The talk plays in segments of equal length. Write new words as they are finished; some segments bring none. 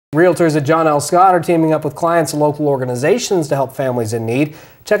Realtors at John L. Scott are teaming up with clients and local organizations to help families in need.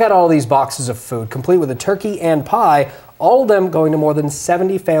 Check out all these boxes of food, complete with a turkey and pie, all of them going to more than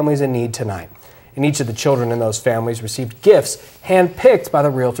 70 families in need tonight. And each of the children in those families received gifts hand-picked by the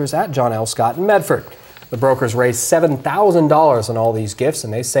Realtors at John L. Scott in Medford. The brokers raised $7,000 on all these gifts,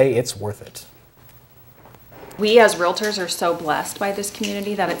 and they say it's worth it. We as Realtors are so blessed by this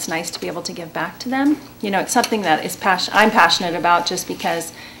community that it's nice to be able to give back to them. You know, it's something that I'm passionate about just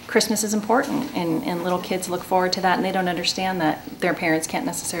because Christmas is important and little kids look forward to that, and they don't understand that their parents can't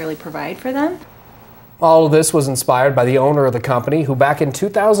necessarily provide for them. All of this was inspired by the owner of the company, who back in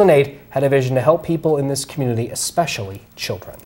 2008 had a vision to help people in this community, especially children.